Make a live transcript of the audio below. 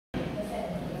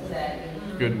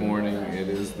Good morning. It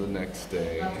is the next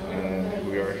day, and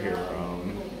we are here.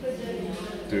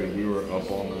 Dude, we were up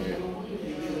all night.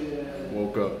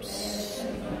 Woke up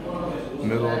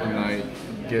middle of the night,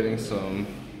 getting some.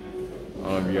 I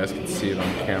don't know if you guys can see it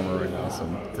on camera right now.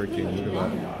 Some freaking, look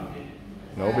at that.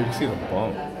 No, but you can see the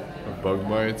bump. The bug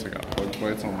bites. I got bug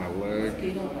bites on my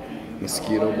leg.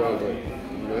 Mosquito bite. Like,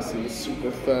 you guys see the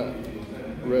super fat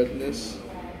redness.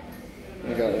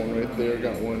 I got one right there.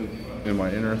 Got one in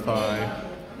my inner thigh.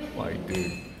 Like,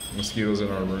 dude, mosquitoes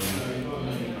in our room.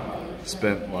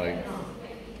 Spent like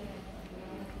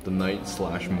the night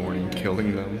 / morning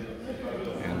killing them.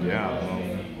 And yeah,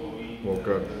 woke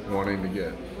up wanting to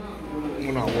get,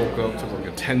 when I woke up, took like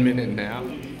a 10-minute nap.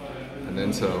 And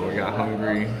then so we got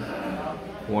hungry,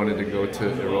 wanted to go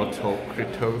to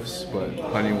Erotos, but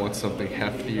Honey wants something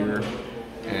heftier.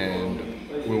 And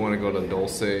we want to go to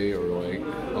Dulce or like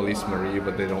Alice Marie,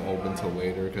 but they don't open till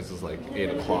later because it's like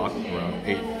 8 o'clock, around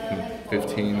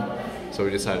 8:15. So we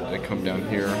decided to come down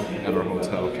here at our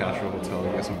hotel, Castro Hotel,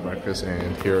 and get some breakfast.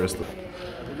 And here is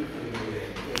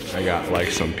I got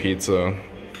like some pizza,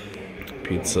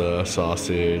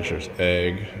 sausage, there's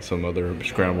egg, some other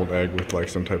scrambled egg with like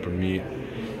some type of meat.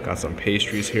 Got some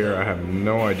pastries here. I have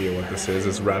no idea what this is.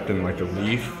 It's wrapped in like a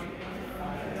leaf.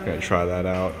 Gonna try that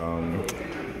out.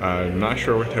 I'm not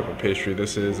sure what type of pastry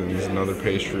this is, and there's another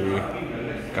pastry.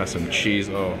 Got some cheese.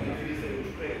 Oh,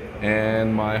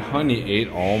 and my honey ate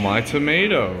all my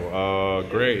tomato.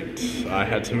 Great. I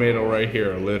had tomato right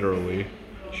here, literally.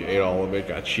 She ate all of it.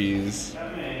 Got cheese,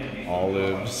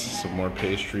 olives, some more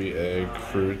pastry, egg,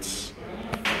 fruits.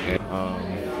 And,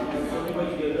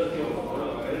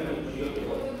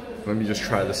 let me just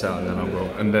try this out,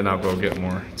 and then I'll go get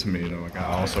more tomato.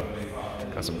 I also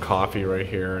got some coffee right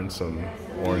here and some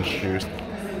orange juice.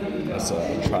 Let's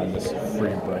try this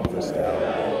free breakfast out.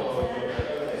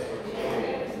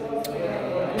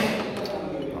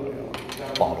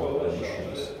 Bottle of orange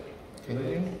juice. Can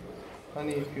you?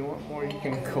 Honey, if you want more, you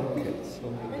can go get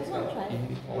some.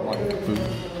 Eat all my food.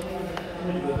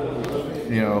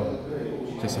 You know,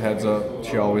 just a heads up,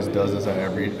 she always does this at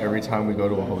every time we go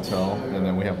to a hotel and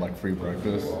then we have like free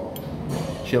breakfast.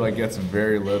 She like gets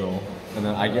very little, and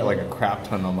then I get like a crap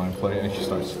ton on my plate, and she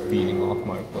starts feeding off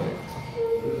my plate.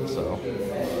 So,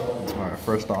 all right,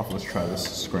 first off, let's try this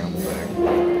scrambled egg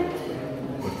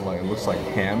with like, it looks like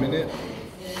ham in it.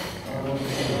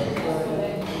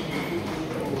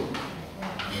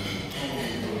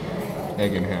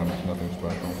 Egg and ham, nothing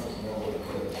special.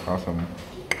 Got some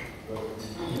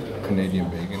Canadian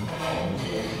bacon.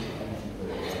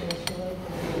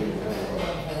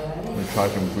 We try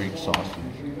some Greek sausage.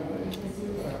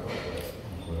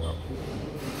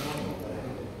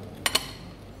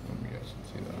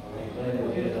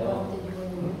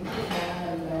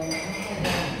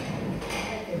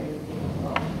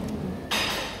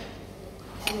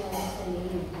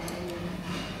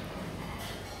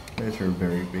 It's your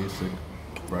very basic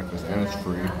breakfast, and it's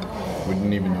free. We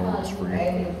didn't even know it was free.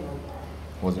 It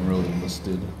wasn't really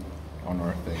listed on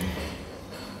our thing.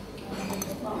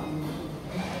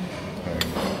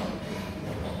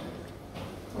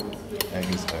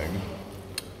 Egg is egg.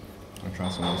 I'll try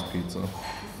some of this pizza.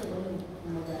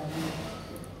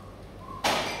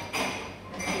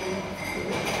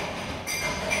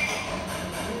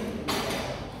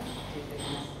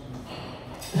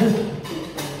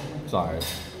 Sorry.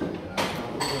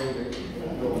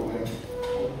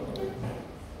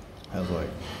 Has like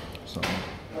some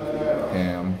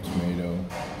ham, tomato,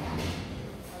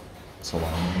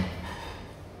 salami.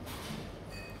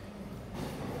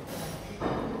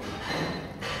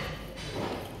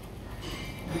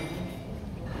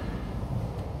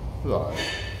 Right.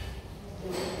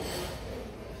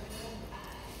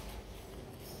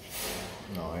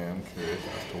 No, I am curious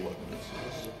as to what this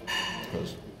is,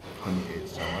 because Honey ate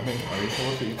some. I think, are you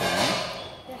supposed to eat the meat?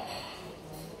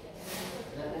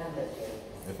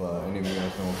 If any of you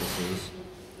guys know what this is,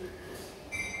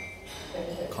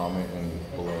 comment in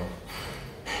below.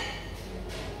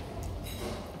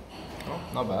 Oh,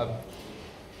 not bad.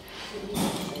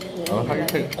 I love how you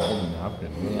take all the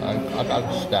napkins. I got a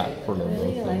stack for the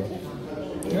both things.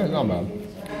 Yeah, not bad.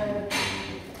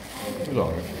 It's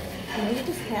alright. No, you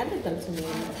just handed them to me and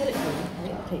I put it here. I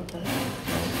didn't take them.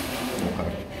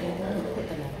 Okay. Put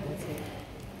the napkins here.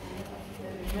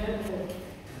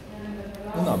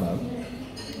 It's not bad.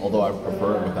 Although I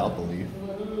prefer it without the leaf.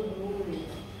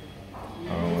 I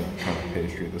don't know what kind of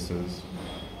pastry this is.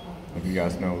 If you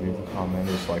guys know, leave a comment.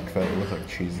 It's like fed with like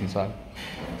cheese inside.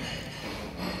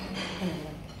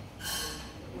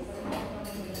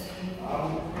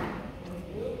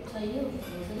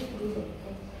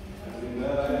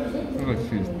 It looks like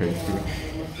cheese pastry. pastry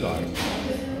side.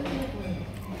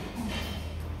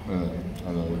 And then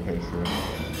another pastry.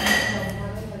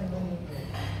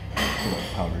 Put that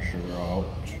powdered sugar out.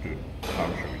 Dude,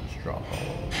 powdered sugar just dropped all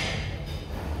over.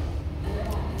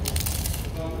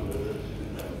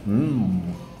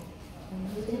 Mmm.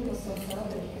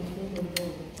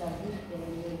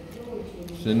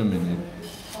 Cinnamony.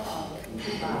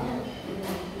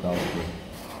 That was good.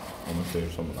 I'm gonna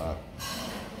save some of that.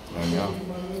 And yeah,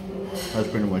 that's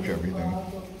pretty much everything.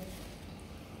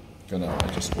 Gonna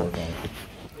just work on it.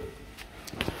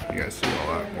 You guys see all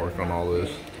that? Work on all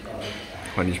this.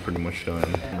 Honey's pretty much done.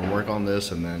 I'm gonna work on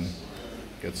this and then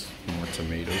get some more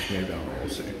tomatoes, maybe. I don't know, we'll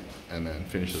see. And then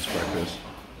finish this breakfast.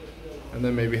 And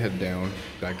then maybe head down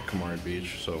back to Kamara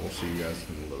Beach. So we'll see you guys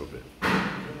in a little bit.